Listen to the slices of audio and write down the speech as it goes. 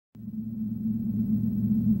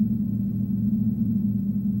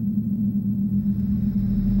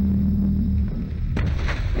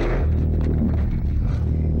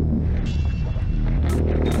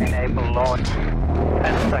launch.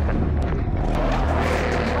 10 seconds.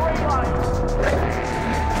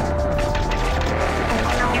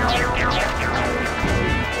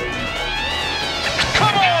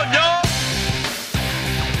 Come on, y'all!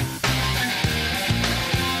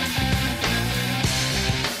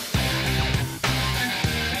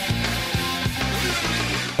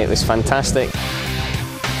 It was fantastic.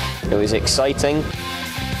 It was exciting.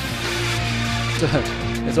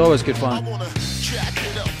 It's always good fun.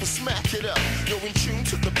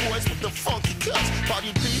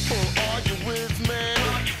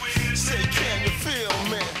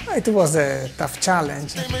 It was a tough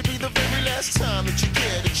challenge.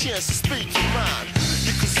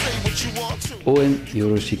 Owen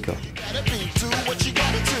Yoroshiku.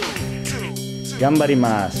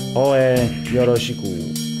 Gambarimasu. Owen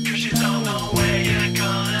Yoroshiku.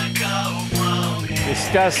 It's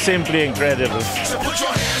just simply incredible.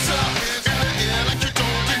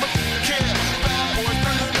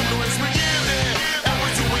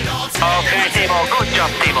 Okay, Timo. Good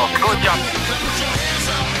job, Timo. Good job.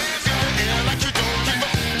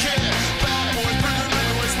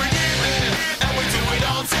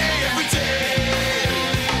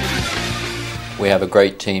 We have a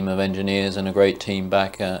great team of engineers and a great team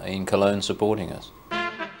back in Cologne supporting us.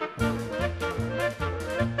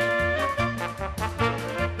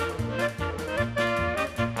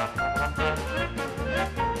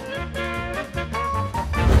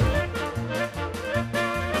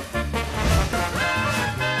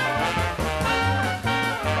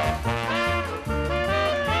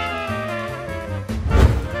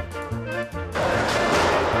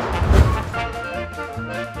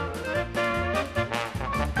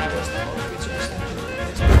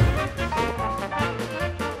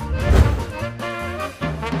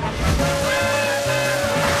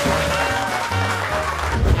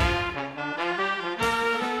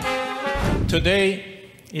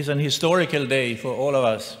 Today is an historical day for all of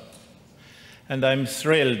us, and I'm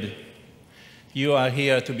thrilled you are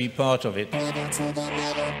here to be part of it.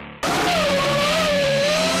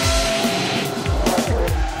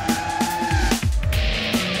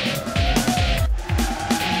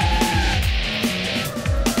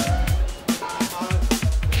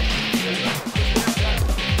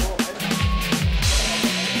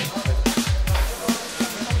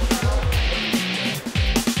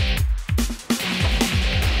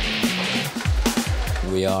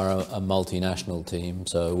 We are a multinational team,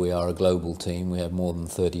 so we are a global team. We have more than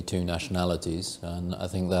 32 nationalities, and I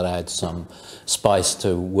think that adds some spice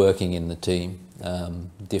to working in the team.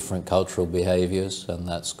 Different cultural behaviours, and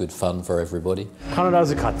that's good fun for everybody.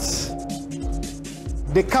 Canada's Cats.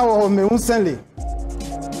 De kao me unsenli.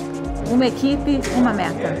 Uma equipe, uma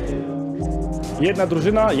meta. Jedna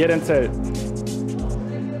drużyna, jeden cel.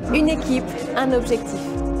 Une équipe, un objectif.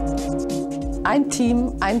 Ein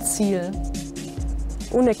Team, ein Ziel.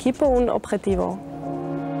 Un equipo, un objetivo.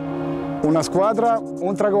 Una squadra,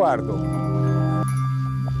 un traguardo.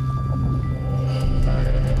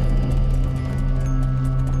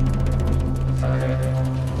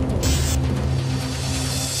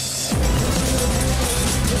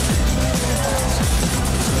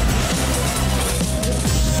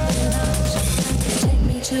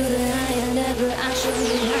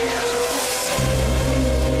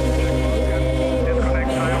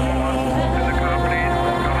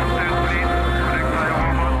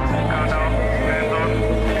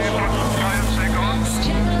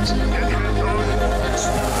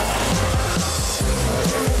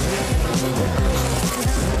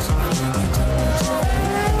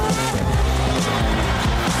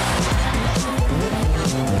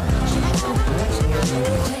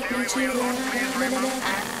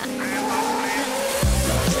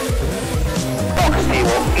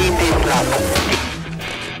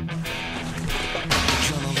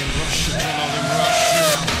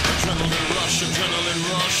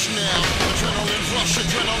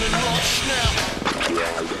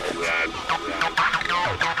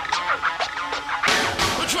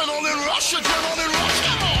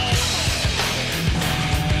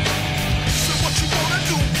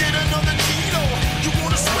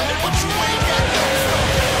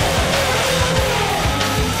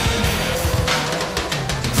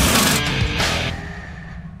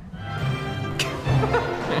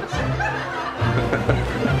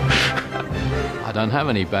 I don't have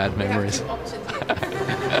any bad memories.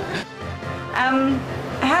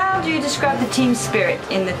 How do you describe the team spirit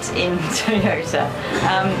in Toyota?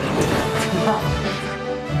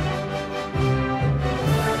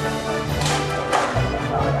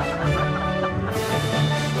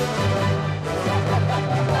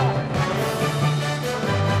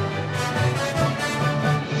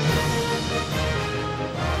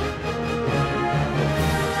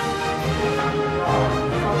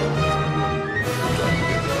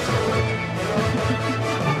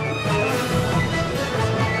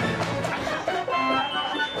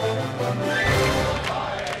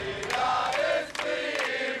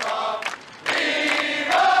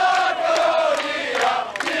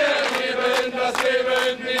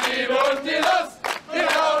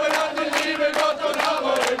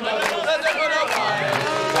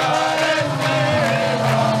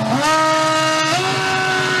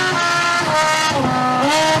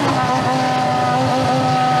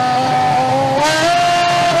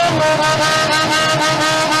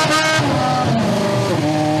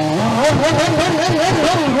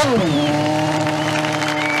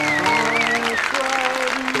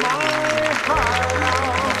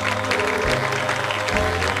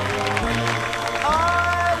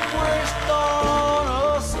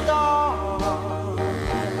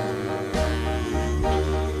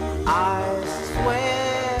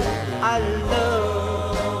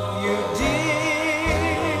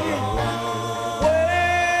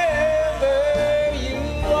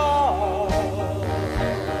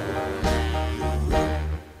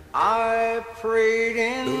 Prayed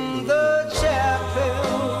in the chapel,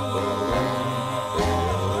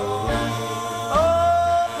 a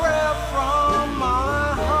prayer from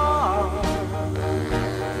my heart.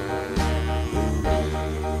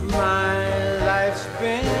 My life's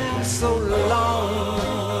been so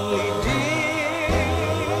lonely, dear,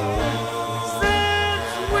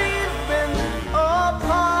 since we've been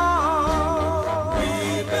apart.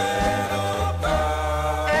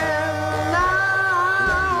 And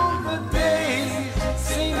now the days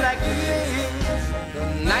seem like years, the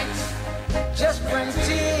nights just bring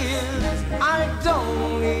tears. I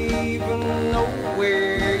don't even know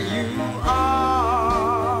where you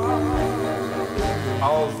are.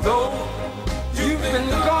 Although you've been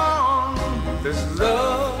gone, this love